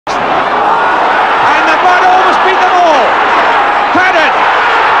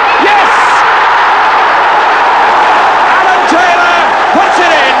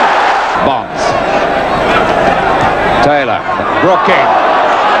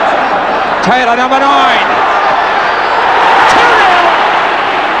Taylor, number 9.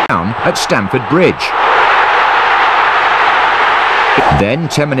 2-0. Down at Stamford Bridge. Then,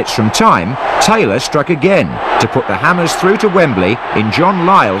 10 minutes from time, Taylor struck again to put the Hammers through to Wembley in John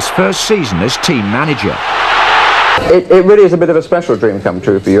Lyall's first season as team manager. It really is a bit of a special dream come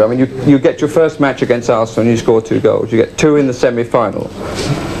true for you. I mean, you get your first match against Arsenal and you score 2 goals. You get 2 in the semi-final.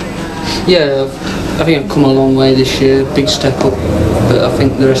 Yeah, I think I've come a long way this year, big step up, but I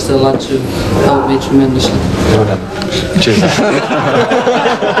think the rest of the lads have helped me tremendously.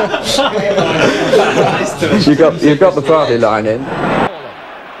 You've got the party line in.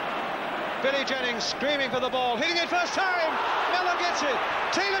 Billy Jennings screaming for the ball, hitting it first time. Mellon gets it.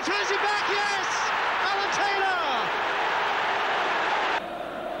 Taylor tries it back. Yes, Alan Taylor.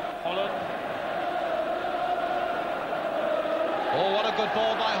 Holland. Oh, what a good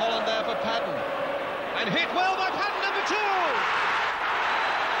ball by Holland there for Patton, and hit well by Patton, number 2.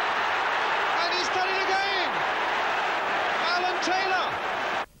 And he's done it again. Alan Taylor.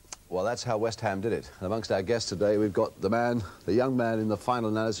 Well, that's how West Ham did it. And amongst our guests today, we've got the young man in the final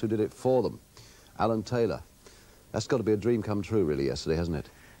analysis who did it for them, Alan Taylor. That's got to be a dream come true, really, yesterday, hasn't it?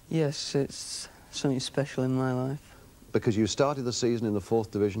 Yes, it's something special in my life. Because you started the season in the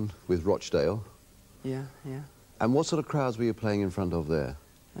 4th Division with Rochdale. Yeah, yeah. And what sort of crowds were you playing in front of there?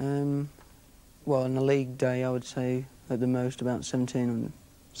 Well, on a league day, I would say at the most about 1,700.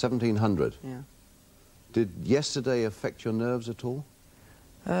 1,700? Yeah. Did yesterday affect your nerves at all?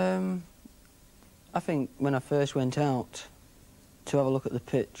 I think when I first went out to have a look at the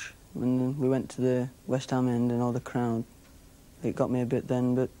pitch, when we went to the West Ham end and all the crowd, it got me a bit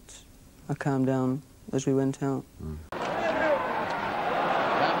then, but I calmed down as we went out.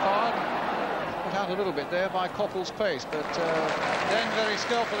 Lampard put out a little bit there by Coppell's pace, but then very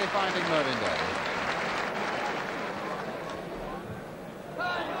skillfully finding Mervyn there.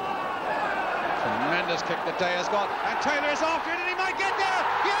 Tremendous kick that Day has got, and Taylor is after it, and he might get there.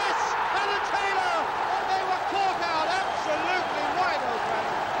 Yes, Alan Taylor, and they were caught out absolutely wide open.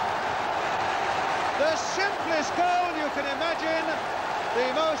 The simplest goal you can imagine,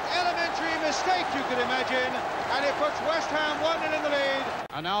 the most elementary mistake you could imagine, and it puts West Ham 1-0 in the lead.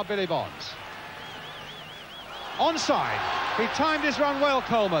 And now Billy Bonds. Onside. He timed his run well,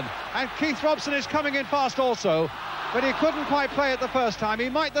 Coleman, and Keith Robson is coming in fast also, but he couldn't quite play it the first time. He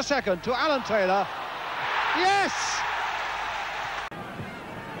might the second to Alan Taylor. Yes!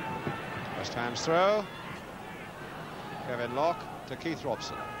 West Ham's throw. Kevin Locke to Keith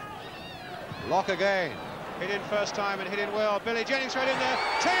Robson. Locke again. Hit in first time and hit in well. Billy Jennings right in there.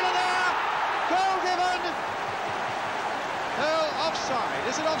 Taylor there. Goal given. No, offside.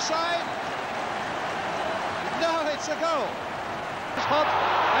 Is it offside? No, it's a goal. Hot.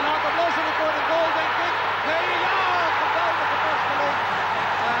 And now the blows in the corner. Goal then kick. There you go. The goal with the first league.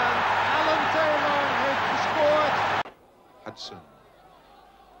 And Alan Taylor has scored. Hudson.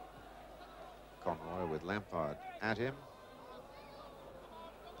 Conroy with Lampard at him.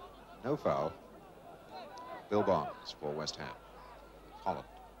 No foul. Bill Bonds for West Ham. Holland.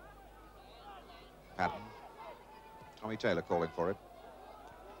 Patton. Tommy Taylor calling for it.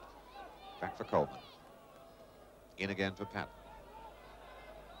 Back for Coleman. In again for Patton.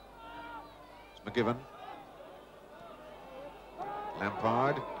 It's McGivern.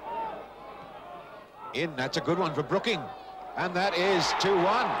 Lampard. In, that's a good one for Brooking. And that is 2-1.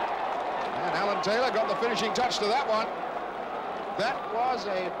 And Alan Taylor got the finishing touch to that one. That was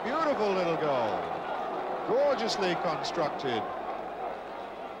a beautiful little goal. Gorgeously constructed.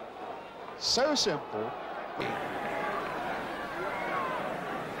 So simple.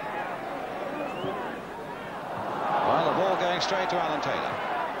 Well, the ball going straight to Alan Taylor.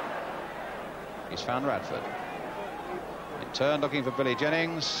 He's found Radford. In turn, looking for Billy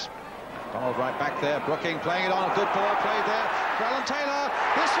Jennings. Donald right back there. Brooking playing it on. A good ball played there for Alan Taylor.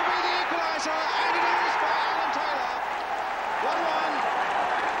 This will be the equaliser, and it is by Alan Taylor.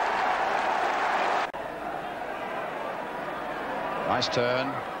 1-1. Nice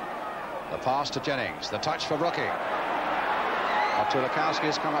turn. The pass to Jennings. The touch for Brooking. Tulakowski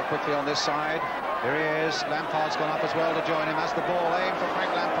has come up quickly on this side. Here he is. Lampard's gone up as well to join him. That's the ball aimed for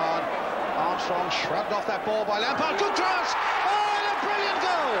Frank Lampard. Armstrong shrugged off that ball by Lampard. Good cross. Oh, and a brilliant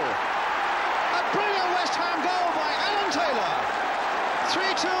goal. A brilliant West Ham goal by Alan Taylor.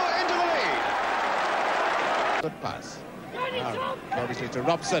 3-2 into the lead. Good pass. Courtesy to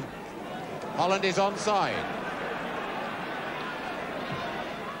Robson. Holland is onside.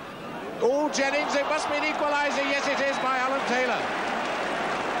 Oh, Jennings, it must be an equaliser. Yes, it is by Alan Taylor.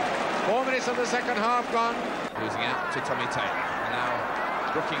 4 minutes of the second half gone. Losing out to Tommy Taylor. And now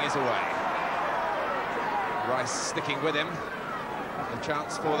Brooking is away. Rice sticking with him. A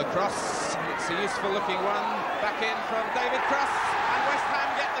chance for the cross. It's a useful looking one. Back in from David Cross, and West Ham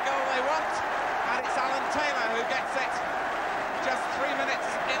get the goal they want, and it's Alan Taylor who gets it just 3 minutes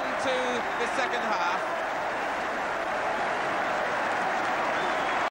into the second half.